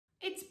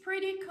It's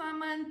pretty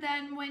common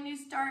that when you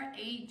start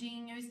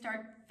aging, you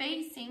start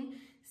facing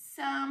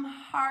some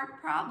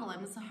heart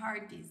problems,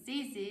 heart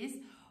diseases,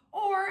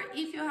 or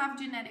if you have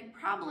genetic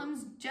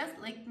problems just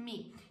like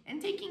me.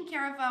 And taking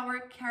care of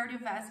our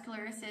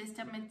cardiovascular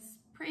system, it's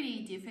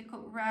pretty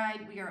difficult,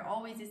 right? We are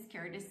always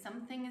scared that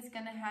something is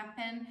gonna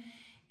happen.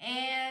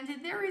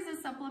 And there is a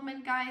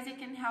supplement, guys, that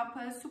can help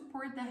us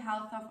support the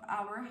health of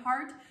our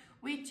heart,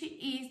 which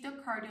is the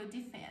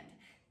cardiovascular.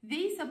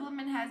 This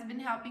supplement has been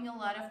helping a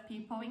lot of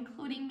people,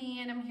 including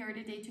me, and I'm here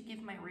today to give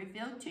my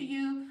review to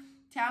you,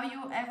 tell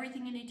you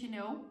everything you need to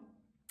know.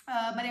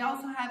 But I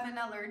also have an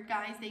alert,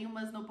 guys, that you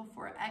must know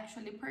before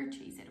actually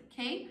purchase it,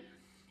 okay?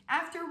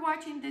 After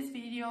watching this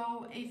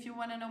video, if you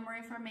want to know more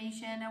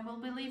information, I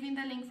will be leaving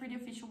the link for the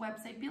official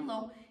website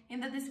below in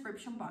the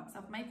description box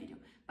of my video.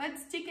 But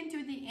stick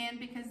until the end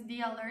because the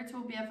alerts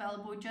will be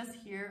available just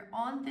here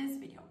on this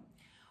video.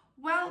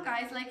 Well,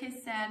 guys, like I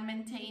said,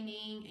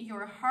 maintaining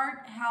your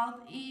heart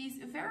health is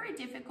very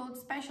difficult,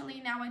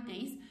 especially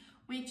nowadays,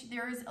 which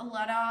there's a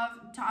lot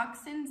of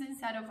toxins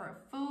inside of our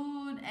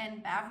food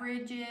and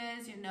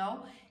beverages, you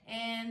know,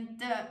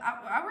 and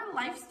our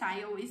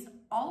lifestyle is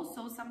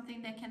also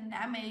something that can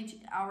damage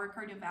our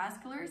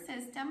cardiovascular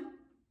system.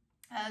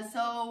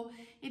 So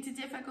it's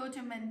difficult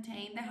to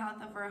maintain the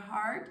health of our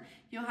heart.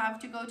 You have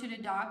to go to the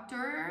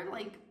doctor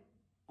like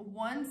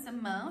once a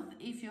month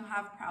if you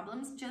have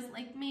problems just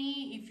like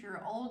me, if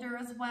you're older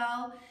as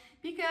well,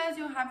 because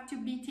you have to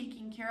be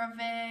taking care of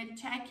it,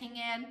 checking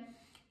it.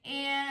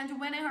 And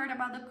when I heard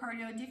about the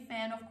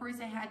cardiovascular, of course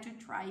I had to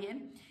try it,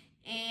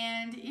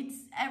 and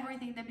it's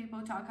everything that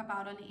people talk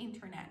about on the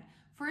internet.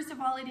 First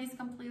of all, it is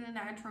completely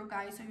natural,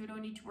 guys, so you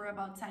don't need to worry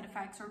about side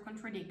effects or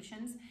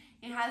contradictions.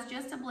 It has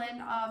just a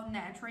blend of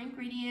natural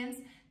ingredients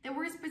that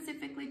were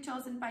specifically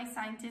chosen by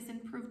scientists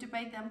and proved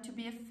by them to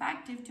be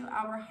effective to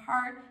our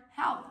heart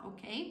health,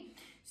 okay?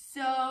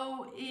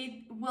 So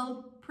it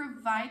will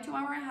provide to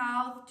our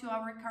health, to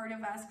our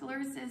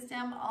cardiovascular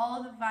system,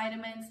 all the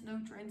vitamins,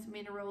 nutrients,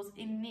 minerals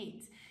it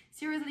needs.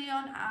 Seriously,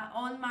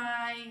 on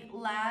my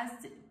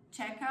last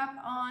checkup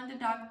on the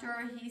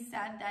doctor, he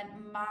said that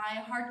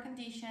my heart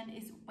condition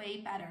is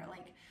way better.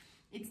 Like,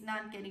 it's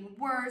not getting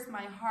worse.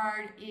 My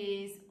heart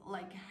is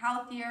like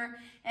healthier.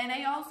 And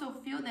I also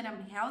feel that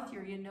I'm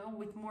healthier, you know,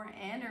 with more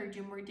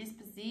energy, more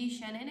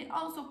disposition. And it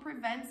also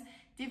prevents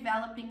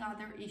developing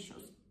other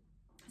issues.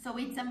 So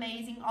it's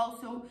amazing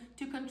also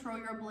to control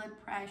your blood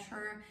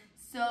pressure.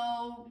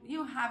 So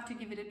you have to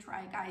give it a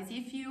try, guys.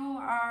 If you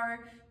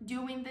are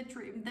doing the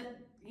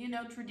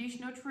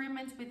traditional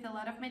treatments with a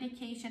lot of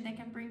medication that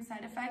can bring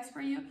side effects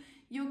for you,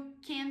 you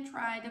can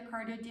try the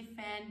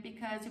cardiovascular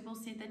because you will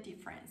see the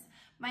difference.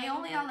 My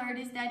only alert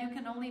is that you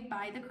can only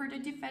buy the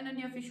cardiovascular on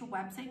the official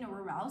website,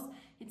 nowhere else.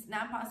 It's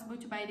not possible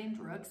to buy it in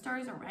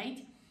drugstores, all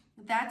right?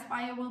 That's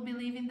why I will be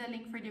leaving the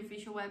link for the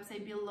official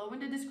website below in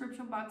the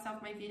description box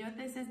of my video.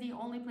 This is the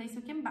only place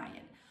you can buy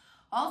it.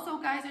 Also,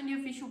 guys, on the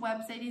official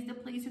website is the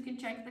place you can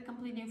check the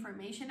complete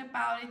information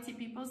about it, see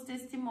people's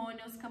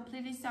testimonials,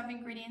 complete list of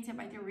ingredients, and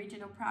buy the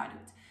original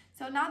product.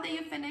 So now that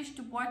you finished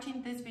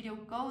watching this video,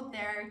 go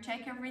there,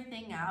 check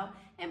everything out,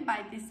 and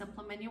buy this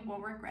supplement. You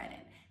won't regret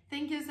it.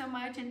 Thank you so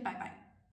much, and bye-bye.